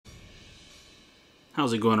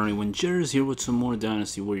How's it going, everyone? Jerry's here with some more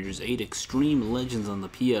Dynasty Warriors 8 Extreme Legends on the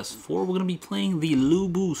PS4. We're going to be playing the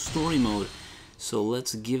Lubu story mode. So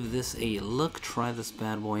let's give this a look, try this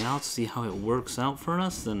bad boy out, see how it works out for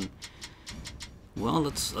us, and well,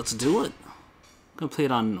 let's do it. I'm going to play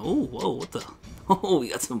it on, oh, whoa, what the, oh,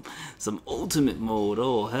 we got some ultimate mode,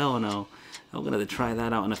 oh, hell no. I'm going to try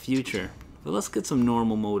that out in the future. But let's get some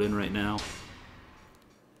normal mode in right now.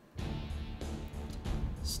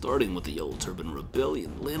 Starting with the Yellow Turban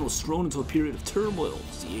Rebellion, the land was thrown into a period of turmoil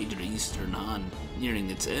as the Age of the Eastern Han nearing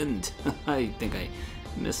its end. I think I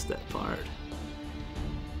missed that part.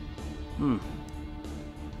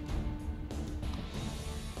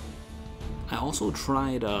 I also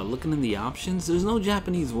tried looking in the options. There's no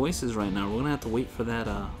Japanese voices right now. We're gonna have to wait for that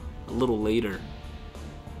a little later.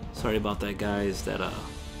 Sorry about that, guys.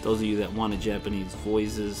 Those of you that wanted Japanese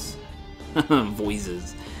voices,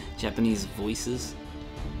 Japanese voices.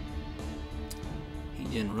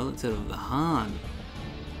 Heejin, relative of the Han.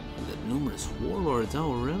 We got numerous warlords.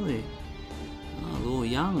 Oh, really? Oh, Luo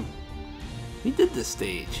Yang. We did this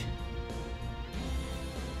stage.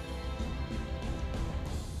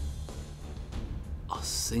 A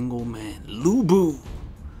single man, Lubu.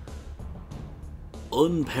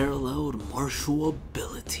 Unparalleled martial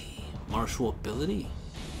ability. Martial ability?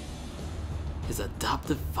 His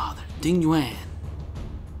adoptive father, Ding Yuan.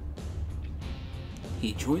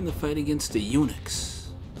 He joined the fight against the eunuchs.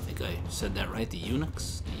 I think I said that right, the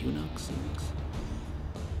eunuchs? The eunuchs?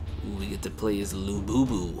 Ooh, we get to play as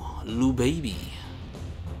Lububu, Lu Baby.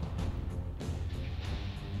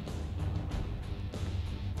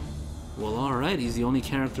 Well, alright, he's the only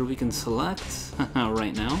character we can select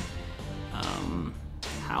right now.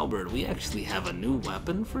 Halberd, we actually have a new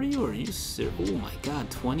weapon for you? Are you serious? Oh my god,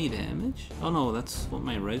 20 damage? Oh no, that's what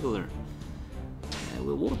my regular... Yeah,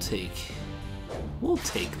 we'll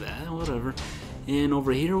take that, whatever. And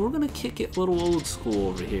over here, we're gonna kick it a little old school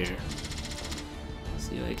over here.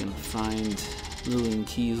 See if I can find Lillian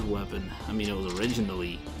Key's weapon. I mean, it was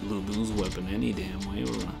originally Lubu's weapon any damn way.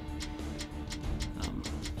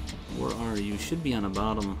 Where are you? Should be on the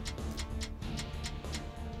bottom.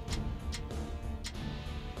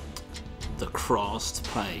 The crossed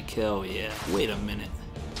pike, hell yeah. Wait a minute.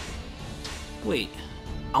 Wait,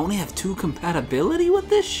 I only have 2 compatibility with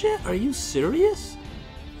this shit? Are you serious?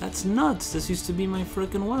 That's nuts. This used to be my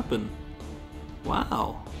frickin' weapon.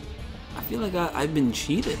 Wow. I feel like I've been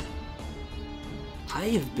cheated. I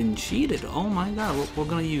have been cheated. Oh my god, we're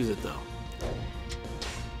gonna use it though.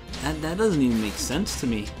 That doesn't even make sense to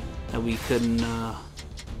me. That we couldn't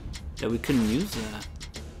use that.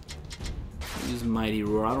 Use Mighty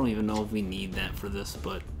Roar. I don't even know if we need that for this,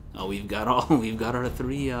 but oh, we've got our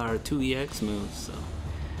 2 EX moves. So,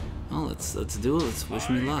 well, let's do it. Let's wish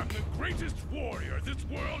me luck. The greatest warrior this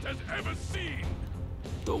world has ever seen.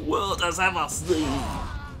 The world has ever seen.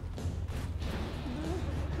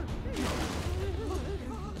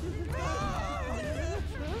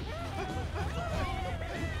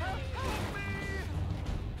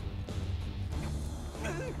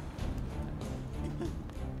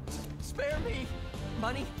 Spare me!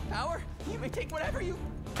 Money, power, you may take whatever you...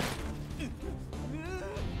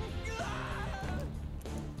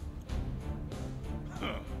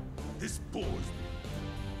 This bores me.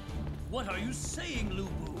 What are you saying,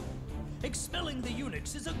 Lubu? Expelling the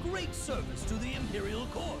eunuchs is a great service to the Imperial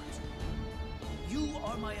Court. You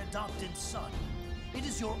are my adopted son. It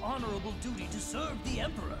is your honorable duty to serve the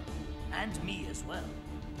Emperor, and me as well.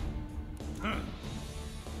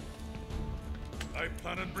 I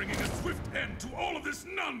plan on bringing a swift end to all of this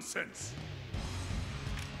nonsense.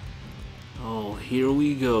 Oh, here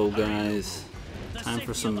we go, guys. Time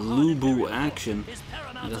for some Lubu action.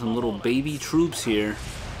 I got some little baby troops here.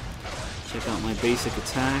 Check out my basic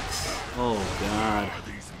attacks. Oh god.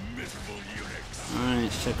 Alright,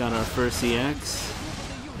 let's check out our first EX.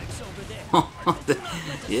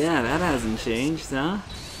 Yeah, that hasn't changed, huh?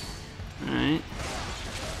 Alright.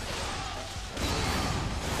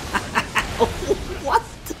 What?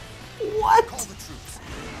 What?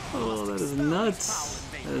 Oh, that is nuts.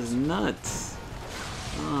 That is nuts.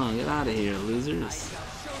 Oh, get out of here, losers.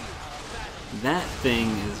 That thing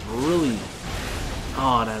is really...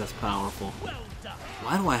 Oh, that is powerful.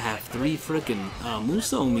 Why do I have 3 frickin'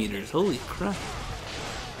 Muso meters? Holy crap.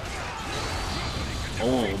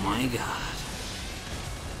 Oh my god.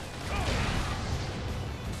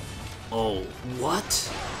 Oh,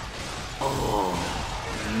 what? Oh,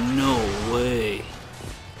 no way.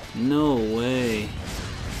 No way.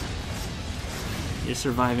 You're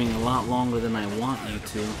surviving a lot longer than I want you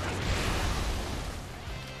to.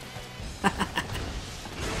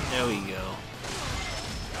 There we go.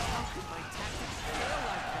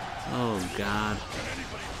 Oh god. Can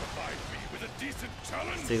anybody provide me with a decent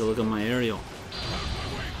challenge? Let's take a look at my aerial.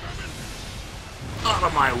 Out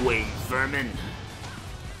of my way, vermin!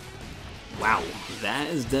 Wow, that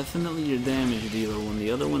is definitely your damage dealer one.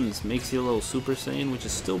 The other one makes you a little Super Saiyan, which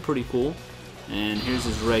is still pretty cool. And here's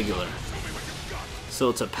his regular.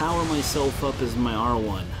 So to power myself up is my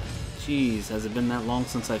R1. Jeez, has it been that long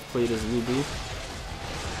since I've played as Lu Bu?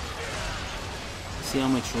 See how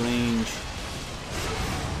much range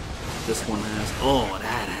this one has. Oh,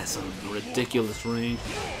 that has some ridiculous range.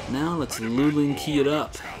 Now let's Lulin key it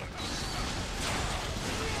up.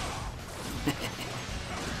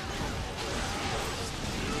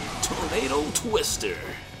 Tornado Twister.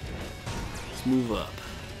 Let's move up.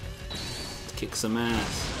 Let's kick some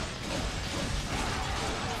ass.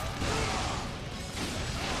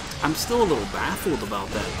 I'm still a little baffled about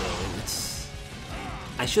that though.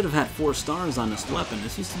 I should have had 4 stars on this weapon.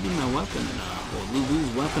 This used to be my weapon, well, Lu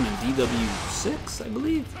Bu's weapon in DW6, I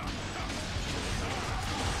believe.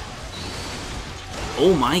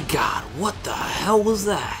 Oh my god, what the hell was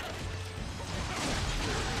that?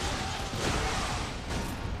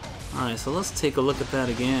 Alright, so let's take a look at that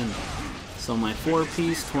again. So my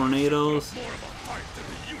 4-piece tornadoes,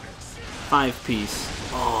 5-piece.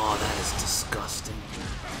 Oh, that is disgusting.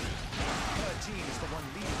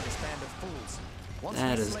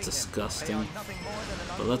 That is disgusting.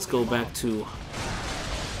 But let's go back to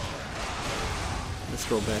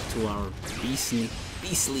our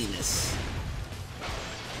beastliness.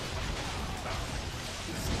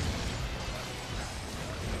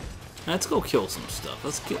 Let's go kill some stuff.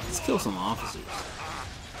 Let's kill some officers.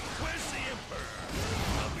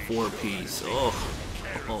 4-piece.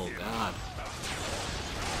 Oh god.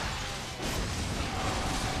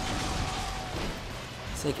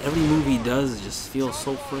 It's like every move he does just feels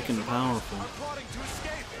so freaking powerful.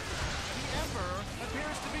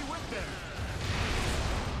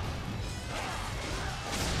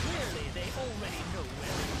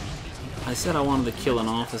 I said I wanted to kill an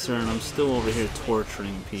officer and I'm still over here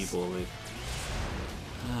torturing people. Like,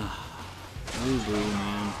 Lu Bu,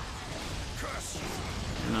 man.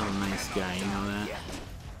 You're not a nice guy, you know that?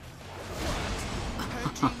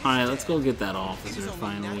 Alright, let's go get that officer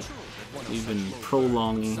finally. We've been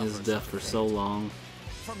prolonging his death for so long.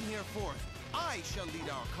 From here forth, I shall lead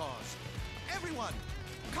our cause. Everyone,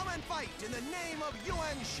 come and fight in the name of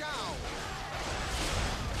Yuan Shao.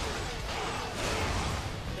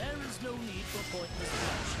 There is no need for pointless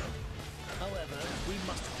bloodshed. However, we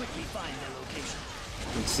must quickly find their location.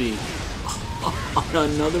 Let's see.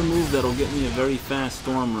 Another move that'll get me a very fast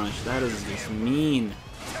Storm Rush. That is just mean.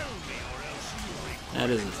 That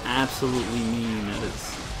is absolutely mean. That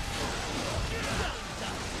is.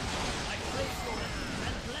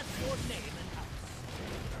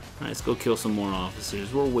 Alright, let's go kill some more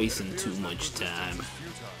officers. We're wasting too much time.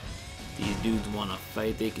 These dudes want to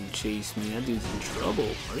fight, they can chase me. That dude's in trouble.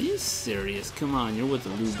 Are you serious? Come on, you're with the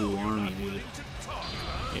Lu Bu army, dude.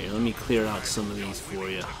 Here, let me clear out some of these for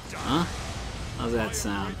you. Huh? How's that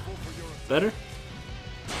sound? Better?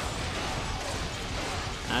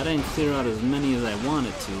 I didn't clear out as many as I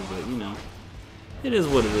wanted to, but you know, it is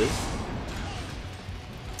what it is.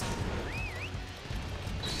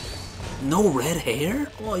 No red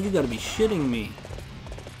hair? Oh, you gotta be shitting me.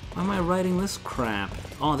 Why am I writing this crap?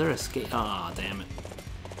 Oh, they're escape. Ah, damn it.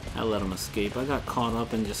 I let him escape. I got caught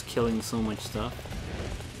up in just killing so much stuff.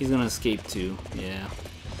 He's gonna escape too. Yeah.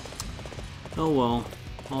 Oh well.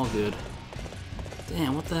 All good.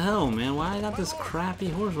 Damn, what the hell, man? Why I got this crappy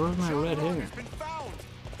horse? Where's my red hair?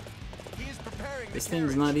 This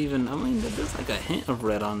thing's not even... I mean, there's like a hint of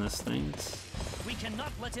red on this thing. We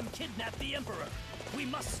cannot let him kidnap the Emperor. We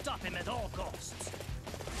must stop him at all costs.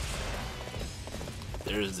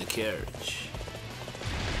 There's the carriage.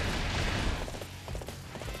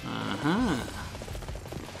 Uh-huh.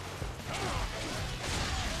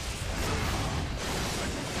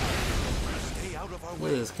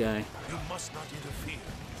 Look at this guy.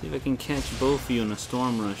 See if I can catch both of you in a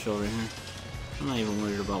Storm Rush over here. I'm not even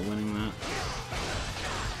worried about winning that.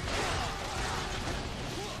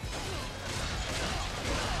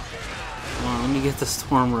 Come on, let me get the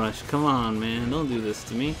Storm Rush. Come on, man. Don't do this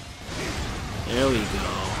to me. There we go.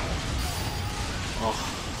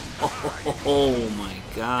 Oh my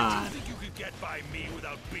god. You could get by me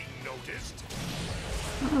without being noticed.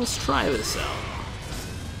 Let's try this out.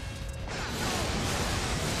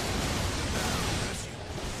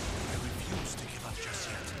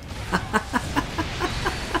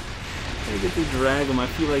 I get to drag him. I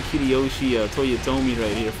feel like Hideyoshi Toyotomi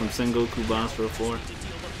right here from Sengoku Basra 4.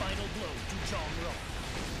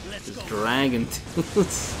 Just dragging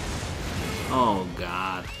dudes. Oh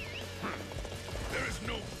god.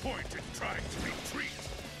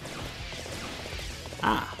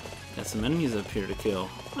 Ah, got some enemies up here to kill.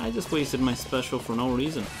 I just wasted my special for no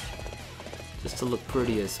reason. Just to look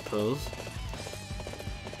pretty, I suppose.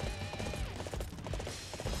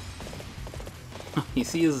 You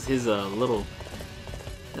see his little,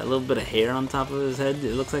 that little bit of hair on top of his head?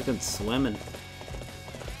 It looks like it's swimming.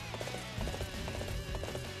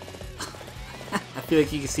 I feel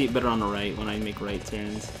like you can see it better on the right when I make right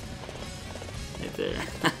turns. Right there.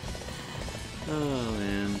 Oh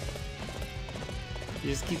man. He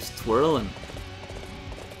just keeps twirling.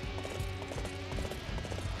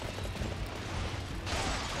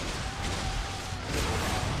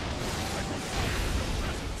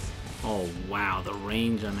 Oh wow, the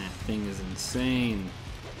range on that thing is insane.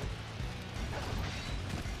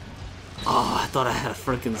 Oh, I thought I had a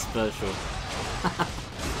freaking special.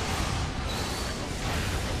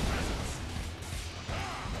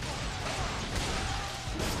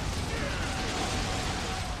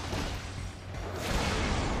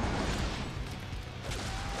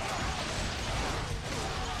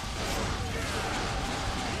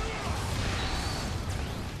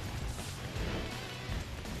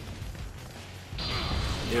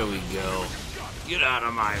 Here we go. Get out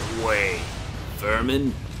of my way,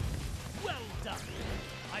 vermin. Well done.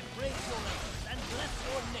 I praise your efforts and bless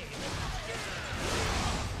your name.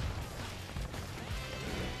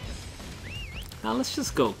 Now let's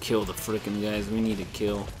just go kill the frickin' guys we need to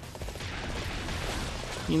kill.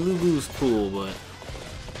 I mean, Lubu's cool, but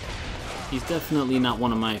he's definitely not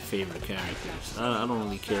one of my favorite characters. I don't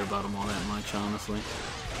really care about him all that much, honestly.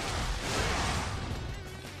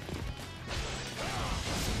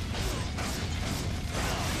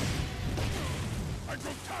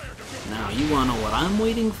 Now, you wanna know what I'm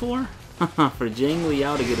waiting for? For Zhang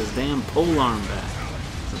Liao to get his damn polearm back.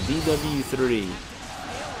 It's a BW3.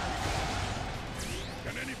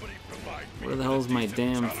 Where the hell's my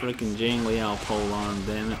damn frickin' Zhang Liao polearm,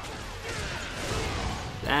 damn it?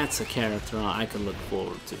 That's a character I could look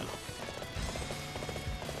forward to.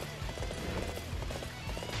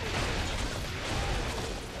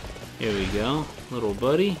 Here we go, little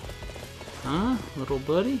buddy. Huh? Little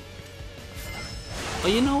buddy? Oh,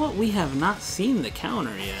 you know what? We have not seen the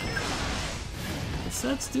counter yet.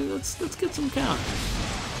 Let's get some counters.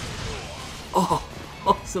 Oh,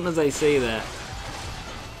 as soon as I say that.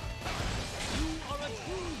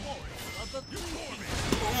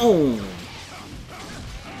 Boom!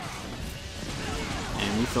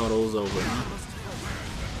 And we thought it was over, huh?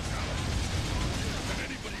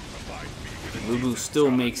 Lubu still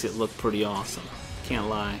makes it look pretty awesome. Can't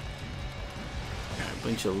lie.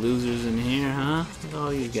 Bunch of losers in here, huh? Look at all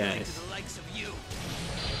these guys.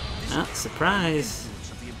 Ah, surprise!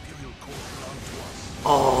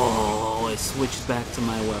 Oh, I switched back to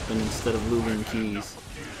my weapon instead of losing keys.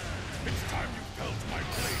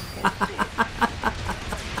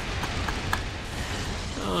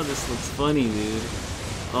 Oh, this looks funny, dude.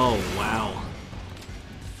 Oh, wow.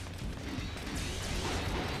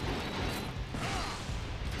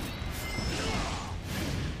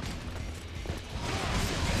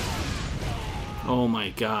 Oh my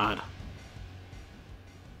god.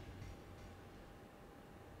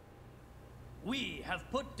 We have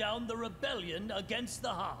put down the rebellion against the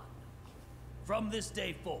Han. From this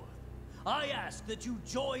day forth, I ask that you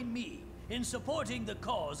join me in supporting the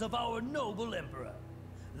cause of our noble emperor.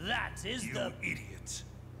 That is You idiot.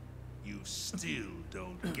 You still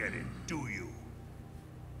don't get it, do you?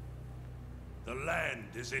 The land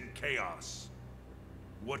is in chaos.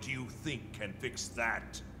 What do you think can fix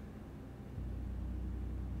that?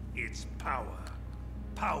 It's power.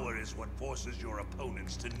 Power is what forces your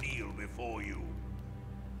opponents to kneel before you.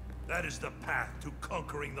 That is the path to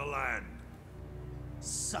conquering the land.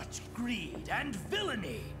 Such greed and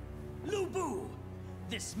villainy! Lubu!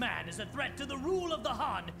 This man is a threat to the rule of the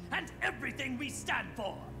Han and everything we stand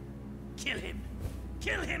for! Kill him!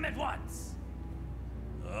 Kill him at once!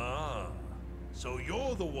 Ah, so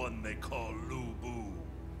you're the one they call Lubu.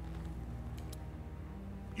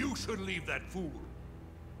 You should leave that fool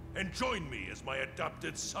and join me as my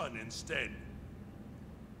adopted son instead.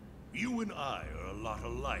 You and I are a lot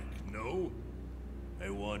alike, no? I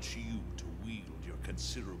want you to wield your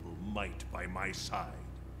considerable might by my side.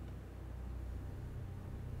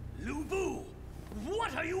 Lubu!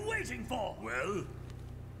 What are you waiting for? Well,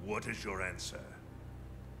 what is your answer?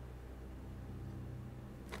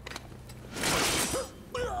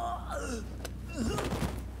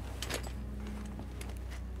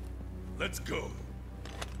 Let's go.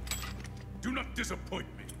 Do not disappoint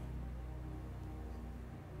me.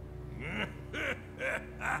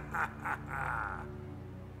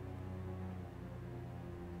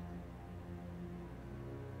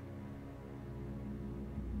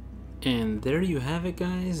 And there you have it,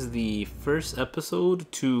 guys. The first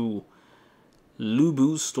episode to Lu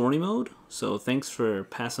Bu's story mode. So thanks for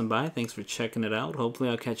passing by. Thanks for checking it out. Hopefully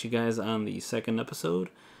I'll catch you guys on the second episode.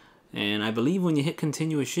 And I believe when you hit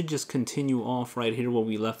continue, it should just continue off right here where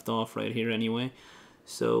we left off right here anyway.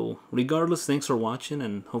 So regardless, thanks for watching,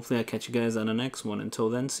 and hopefully I'll catch you guys on the next one. Until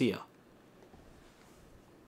then, see ya.